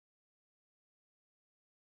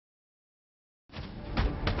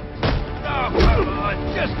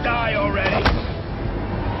Just die already!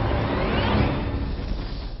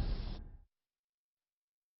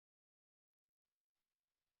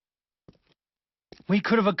 We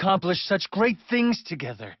could have accomplished such great things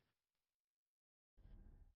together.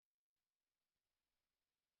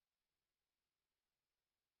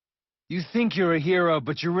 You think you're a hero,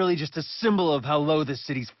 but you're really just a symbol of how low this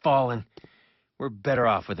city's fallen. We're better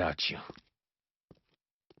off without you.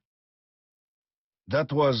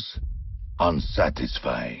 That was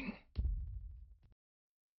unsatisfying.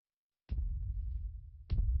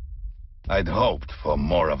 I'd hoped for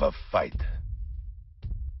more of a fight.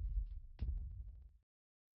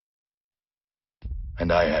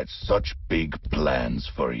 And I had such big plans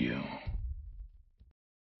for you.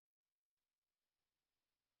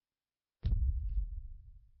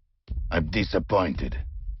 I'm disappointed.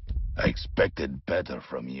 I expected better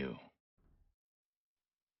from you.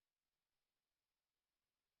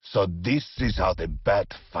 So this is how the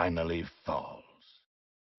bat finally falls.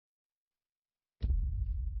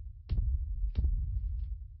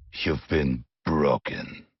 You've been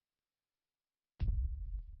broken.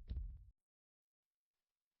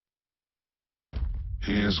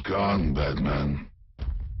 He is gone, Batman.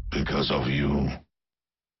 Because of you.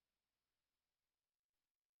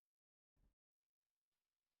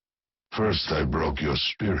 First I broke your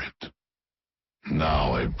spirit.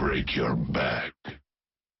 Now I break your back.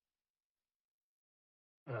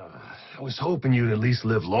 I was hoping you'd at least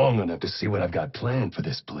live long enough to see what I've got planned for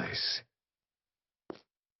this place.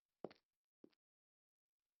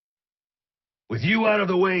 With you out of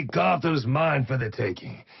the way, Gotham's mine for the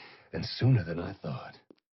taking. And sooner than I thought.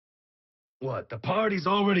 What, the party's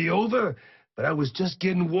already over? But I was just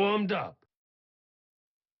getting warmed up.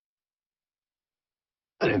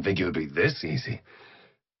 I didn't think it would be this easy.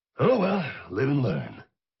 Oh well, live and learn.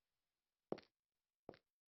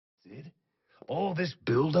 Sid? All this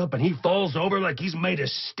build-up and he falls over like he's made of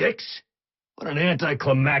sticks? What an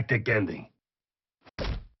anticlimactic ending.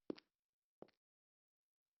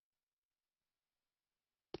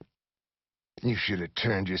 You should have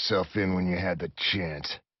turned yourself in when you had the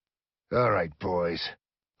chance. All right, boys.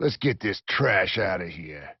 Let's get this trash out of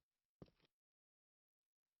here.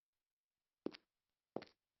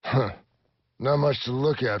 Huh. Not much to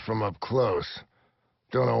look at from up close.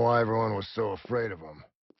 Don't know why everyone was so afraid of him.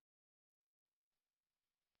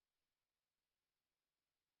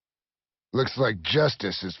 Looks like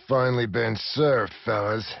justice has finally been served,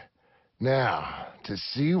 fellas. Now, to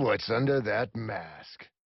see what's under that mask.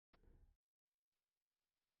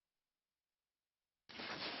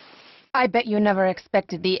 I bet you never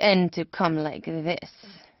expected the end to come like this.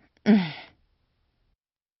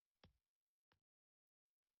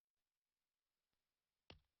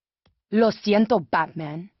 Lo siento,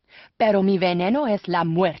 Batman, pero mi veneno es la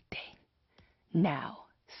muerte. Now,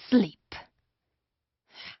 sleep.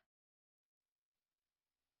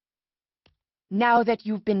 Now that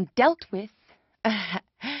you've been dealt with,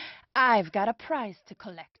 I've got a prize to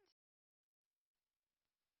collect.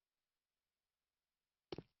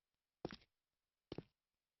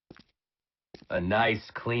 A nice,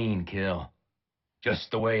 clean kill.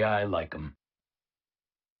 Just the way I like 'em.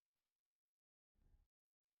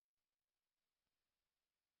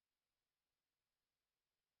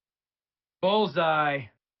 Bullseye.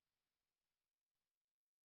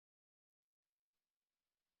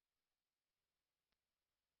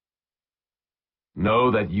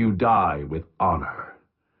 Know that you die with honor,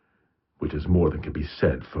 which is more than can be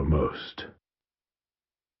said for most.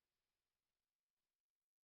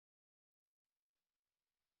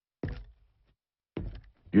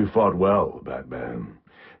 You fought well, Batman,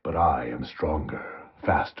 but I am stronger,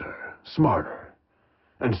 faster, smarter.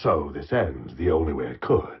 And so this ends the only way it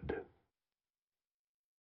could.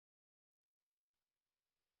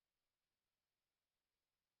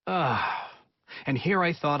 And here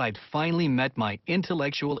I thought I'd finally met my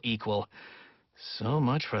intellectual equal. So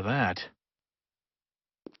much for that.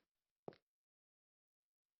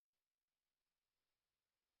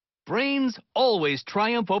 Brains always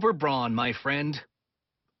triumph over brawn, my friend.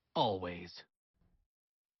 Always.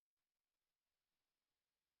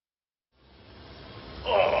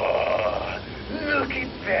 Oh, look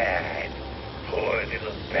at that. Poor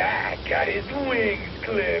little bat got his wings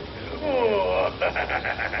clipped. Oh.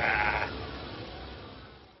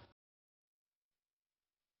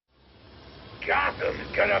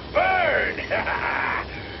 Gotham's gonna burn.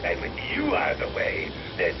 And with you out of the way,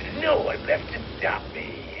 there's no one left to stop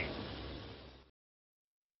me.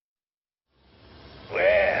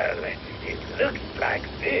 Well, it looks like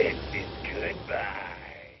this is goodbye.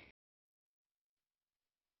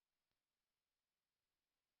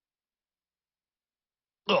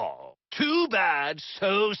 Oh, too bad,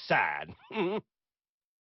 so sad.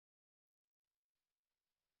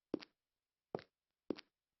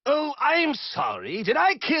 Oh, I'm sorry. Did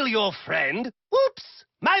I kill your friend? Whoops!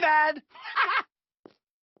 My bad!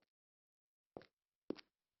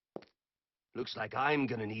 Looks like I'm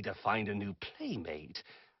gonna need to find a new playmate.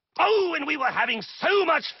 Oh, and we were having so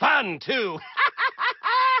much fun, too!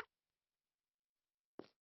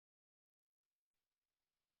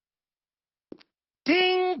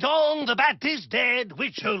 Ding dong, the bat is dead.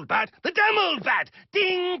 Which old bat? The dumb old bat.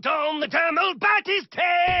 Ding dong, the dumb old bat is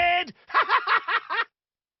dead.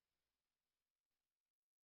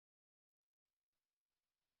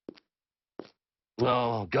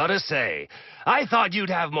 Oh, gotta say, I thought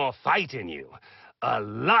you'd have more fight in you. A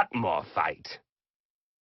lot more fight.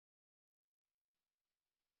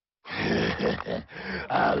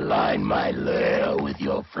 Align my lair with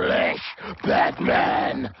your flesh,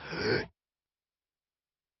 Batman!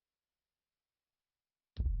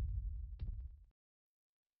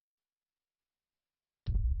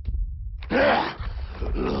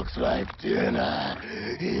 Looks like dinner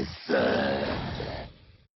is served.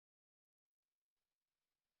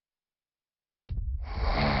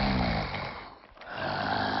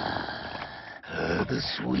 The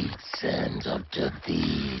sweet scent of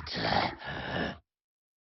defeat.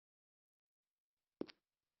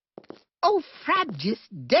 Oh, frabjous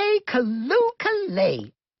day, Calloo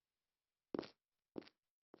Calais.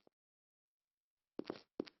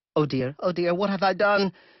 Oh dear, what have I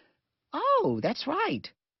done? Oh, that's right.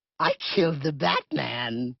 I killed the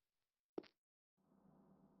Batman.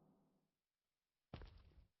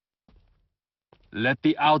 Let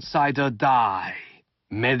the outsider die,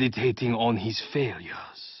 meditating on his failures.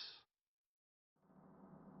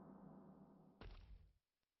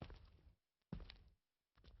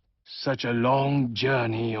 Such a long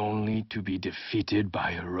journey only to be defeated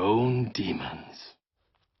by your own demons.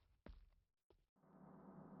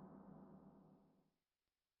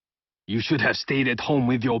 You should have stayed at home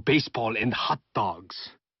with your baseball and hot dogs,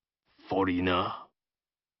 foreigner.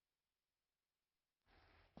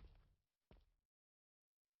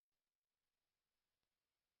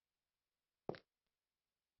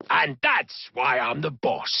 And that's why I'm the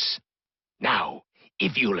boss. Now,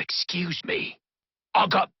 if you'll excuse me, I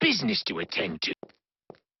got business to attend to.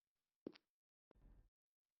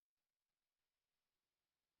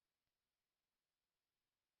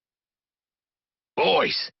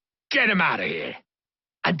 Boys, get him out of here.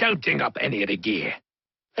 And don't ding up any of the gear.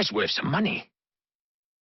 It's worth some money.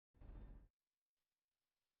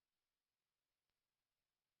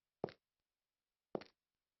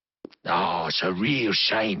 Oh, it's a real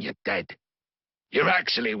shame you're dead. You're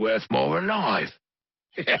actually worth more alive.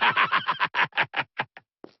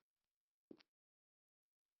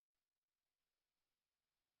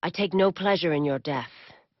 I take no pleasure in your death,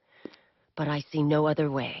 but I see no other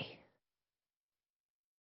way.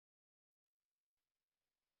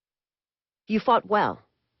 You fought well,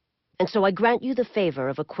 and so I grant you the favor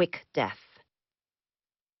of a quick death.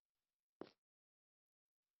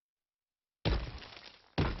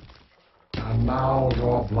 And now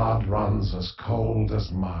your blood runs as cold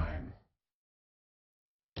as mine.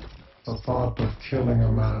 The thought of killing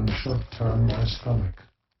a man should turn my stomach.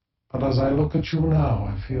 But as I look at you now,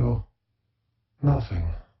 I feel nothing.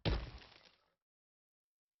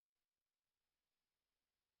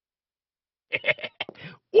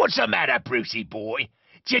 What's the matter, Brucey boy?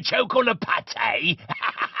 Did you choke on a pate?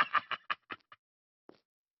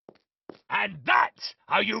 And that's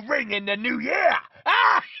how you ring in the new year!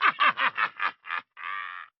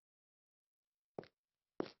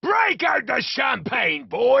 Break out the champagne,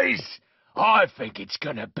 boys! I think it's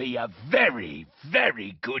gonna be a very,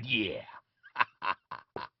 very good year.